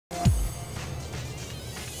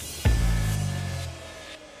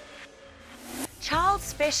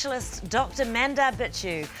specialist Doctor Mandar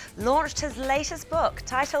Bichu launched his latest book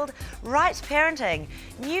titled Right Parenting,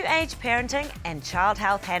 New Age Parenting and Child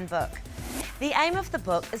Health Handbook. The aim of the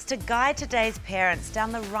book is to guide today's parents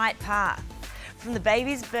down the right path. From the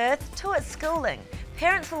baby's birth to its schooling,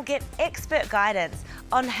 parents will get expert guidance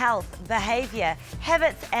on health, behaviour,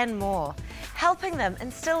 habits and more, helping them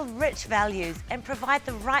instill rich values and provide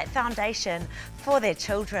the right foundation for their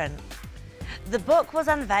children. The book was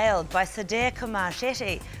unveiled by Sudhir Kumar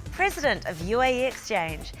Shetty, President of UAE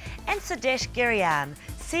Exchange, and Sudhesh Giriyan,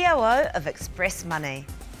 COO of Xpress Money.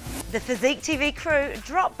 The Physique TV crew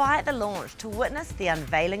dropped by at the launch to witness the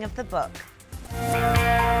unveiling of the book.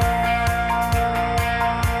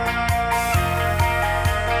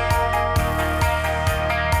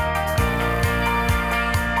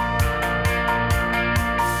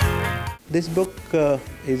 This book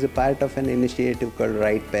is a part of an initiative called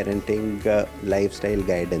Right Parenting Lifestyle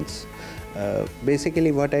Guidance.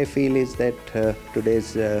 Basically what I feel is that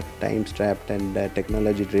today's time-strapped and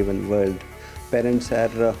technology-driven world, parents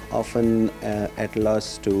are often at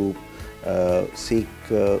loss to seek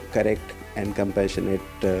correct and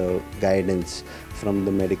compassionate guidance from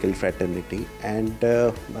the medical fraternity, and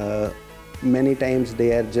many times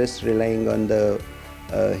they are just relying on the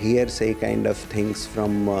hearsay kind of things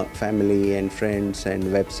from family and friends and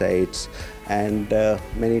websites, and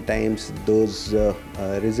many times those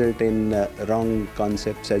result in wrong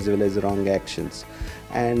concepts as well as wrong actions.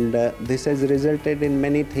 And this has resulted in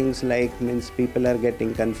many things, like people are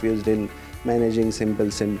getting confused in managing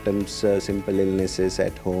simple symptoms, simple illnesses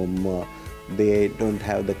at home. They don't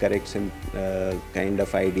have the correct kind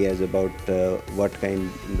of ideas about what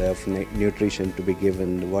kind of nutrition to be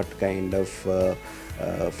given, what kind of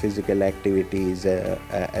physical activity is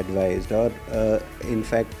advised, or in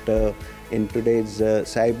fact in today's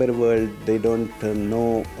cyber world they don't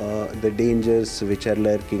know the dangers which are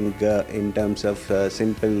lurking in terms of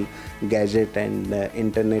simple gadget and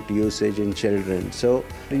internet usage in children. So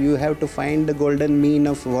you have to find the golden mean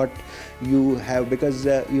of what you have, because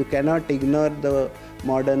you cannot ignore the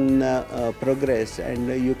modern progress, and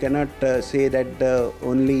you cannot say that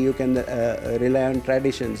only you can rely on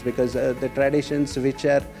traditions, because the traditions which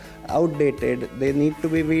are outdated, they need to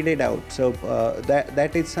be weeded out. So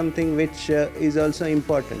that is something which is also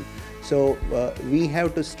important. So we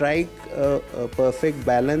have to strike a perfect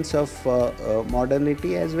balance of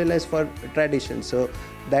modernity as well as for tradition. So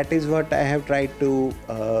that is what I have tried to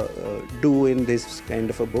do in this kind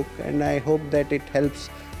of a book, and I hope that it helps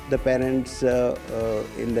the parents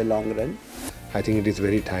in the long run. I think it is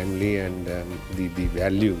very timely, and the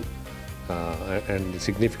value and the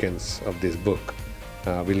significance of this book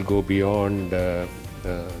will go beyond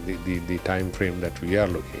the time frame that we are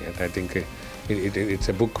looking at. I think it's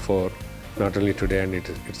a book for not only today, and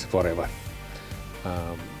it's forever.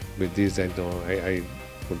 With this, I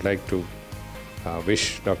would like to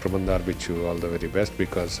wish Dr. Mandar Bichu all the very best,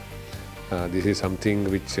 because this is something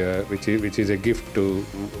which is a gift to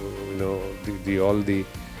all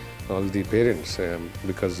the parents,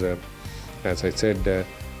 because as I said,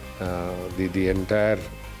 the entire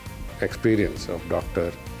experience of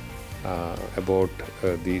doctor about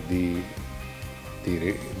the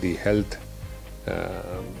health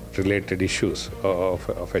related issues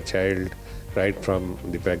of a child, right from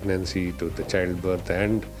the pregnancy to the childbirth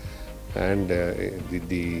and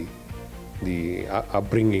the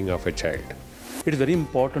upbringing of a child. It is very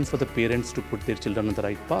important for the parents to put their children on the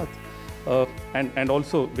right path. And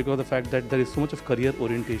also because of the fact that there is so much of career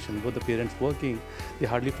orientation, with the parents working, they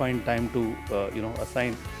hardly find time to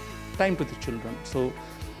assign time to the children. So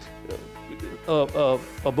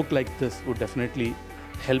a book like this would definitely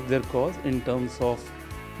help their cause in terms of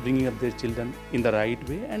bringing up their children in the right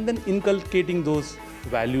way, and then inculcating those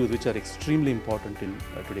values which are extremely important in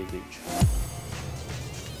today's age.